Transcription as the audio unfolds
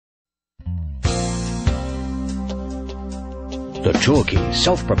The Turkey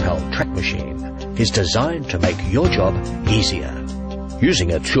self-propelled track machine is designed to make your job easier.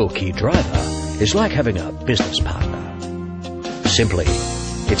 Using a Turkey driver is like having a business partner. Simply,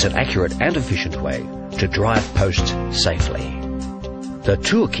 it's an accurate and efficient way to drive posts safely. The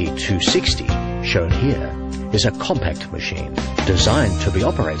Turkey 260, shown here, is a compact machine designed to be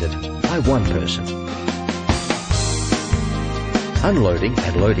operated by one person. Unloading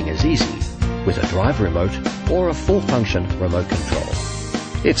and loading is easy with a drive remote or a full-function remote control.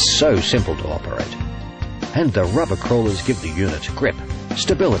 It's so simple to operate. And the rubber crawlers give the unit grip,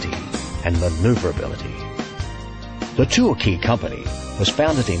 stability and maneuverability. The Turkey company was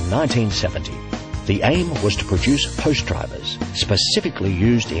founded in 1970. The aim was to produce post drivers specifically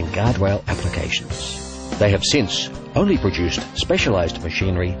used in guardrail applications. They have since only produced specialized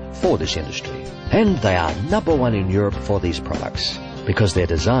machinery for this industry. And they are #1 in Europe for these products because their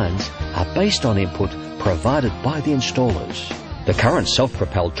designs are based on input provided by the installers. The current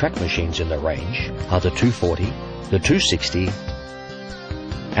self-propelled track machines in the range are the 240, the 260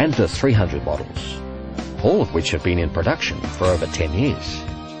 and the 300 models, all of which have been in production for over 10 years.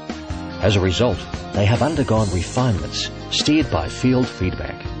 As a result, they have undergone refinements steered by field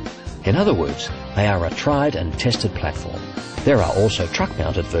feedback. In other words, they are a tried and tested platform. There are also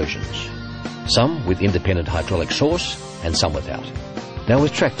truck-mounted versions, some with independent hydraulic source and some without. Now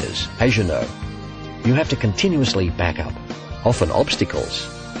with tractors, as you know, you have to continuously back up. Often obstacles,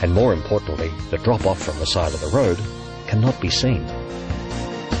 and more importantly, the drop-off from the side of the road, cannot be seen.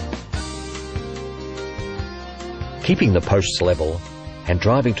 Keeping the posts level and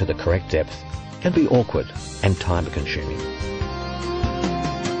driving to the correct depth can be awkward and time-consuming.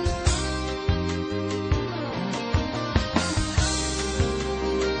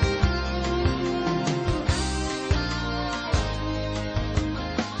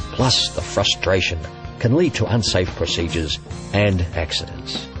 Plus, the frustration can lead to unsafe procedures and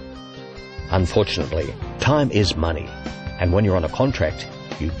accidents. Unfortunately, time is money, and when you're on a contract,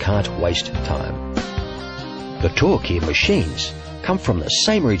 you can't waste time. The Turkey machines come from the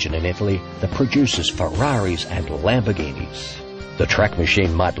same region in Italy that produces Ferraris and Lamborghinis. The track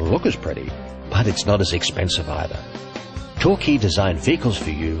machine might look as pretty, but it's not as expensive either. Turkey designed vehicles for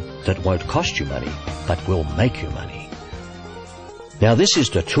you that won't cost you money, but will make you money. Now this is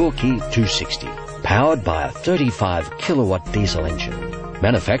the Turkey 260, powered by a 35 kilowatt diesel engine,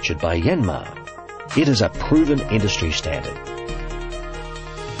 manufactured by Yanmar. It is a proven industry standard,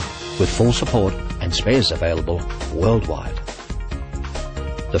 with full support and spares available worldwide.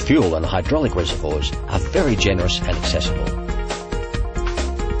 The fuel and hydraulic reservoirs are very generous and accessible.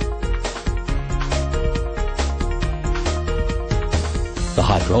 The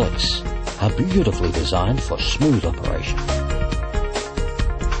hydraulics are beautifully designed for smooth operation.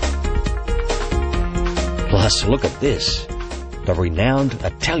 Plus, look at this, the renowned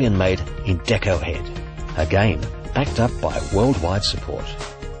Italian-made Indeco head, again backed up by worldwide support.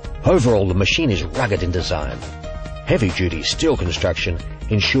 Overall, the machine is rugged in design. Heavy-duty steel construction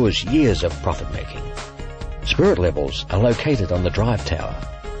ensures years of profit-making. Spirit levels are located on the drive tower,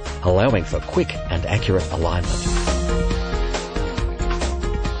 allowing for quick and accurate alignment.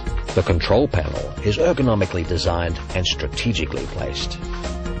 The control panel is ergonomically designed and strategically placed.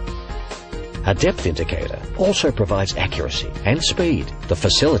 A depth indicator also provides accuracy and speed. The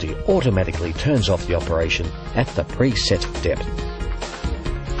facility automatically turns off the operation at the preset depth.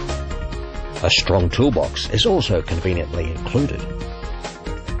 A strong toolbox is also conveniently included.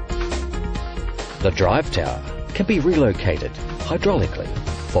 The drive tower can be relocated hydraulically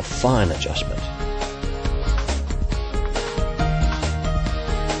for fine adjustment.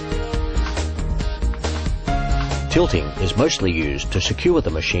 Tilting is mostly used to secure the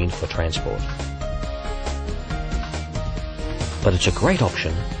machine for transport. But it's a great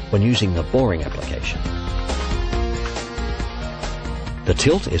option when using the boring application. The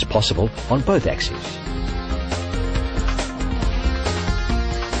tilt is possible on both axes.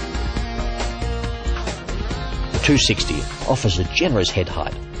 The 260 offers a generous head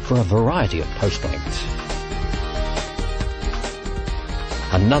height for a variety of post lengths.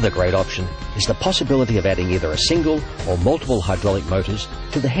 Another great option is the possibility of adding either a single or multiple hydraulic motors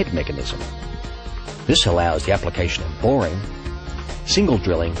to the head mechanism. This allows the application of boring, single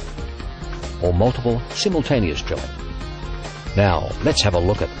drilling, or multiple simultaneous drilling. Now, let's have a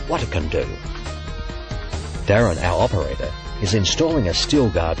look at what it can do. Darren, our operator, is installing a steel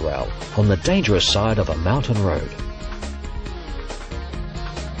guardrail on the dangerous side of a mountain road.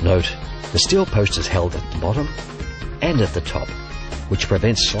 Note, the steel post is held at the bottom and at the top, which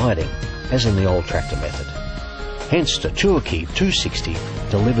prevents sliding, as in the old tractor method. Hence, the Turkey 260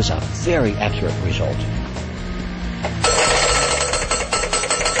 delivers a very accurate result.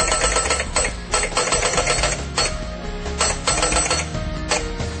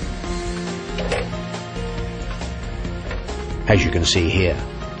 As you can see here,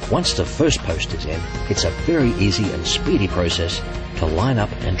 once the first post is in, it's a very easy and speedy process to line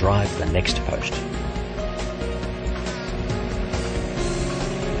up and drive the next post.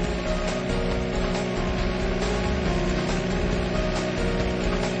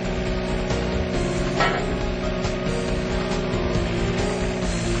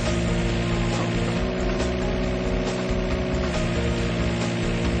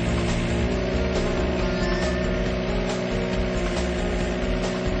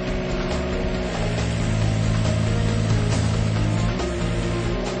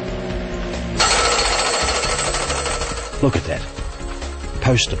 Look at that.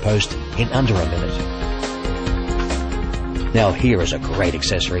 Post to post in under a minute. Now here is a great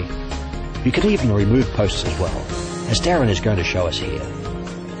accessory. You can even remove posts as well, as Darren is going to show us here.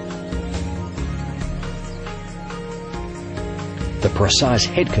 The precise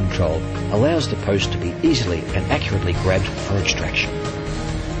head control allows the post to be easily and accurately grabbed for extraction.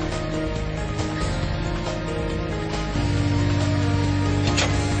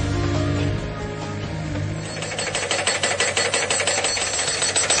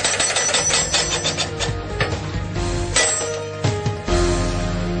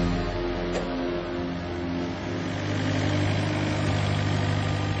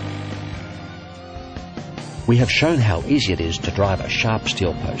 We have shown how easy it is to drive a sharp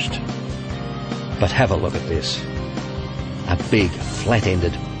steel post. But have a look at this. A big,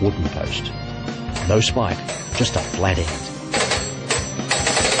 flat-ended wooden post. No spike, just a flat end.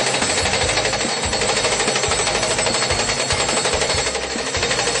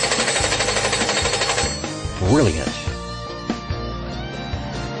 Brilliant.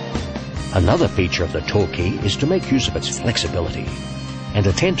 Another feature of the Torquay is to make use of its flexibility and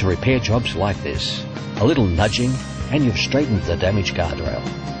attend to repair jobs like this. A little nudging and you've straightened the damaged guardrail.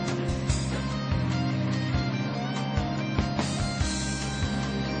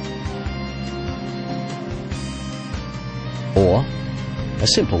 Or a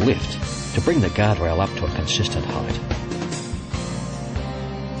simple lift to bring the guardrail up to a consistent height.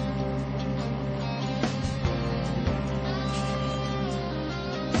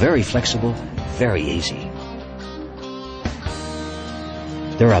 Very flexible, very easy.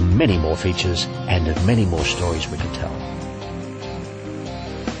 There are many more features and many more stories we can tell.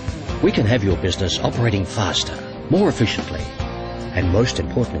 We can have your business operating faster, more efficiently, and most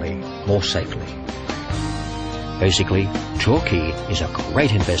importantly, more safely. Basically, Torquay is a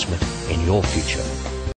great investment in your future.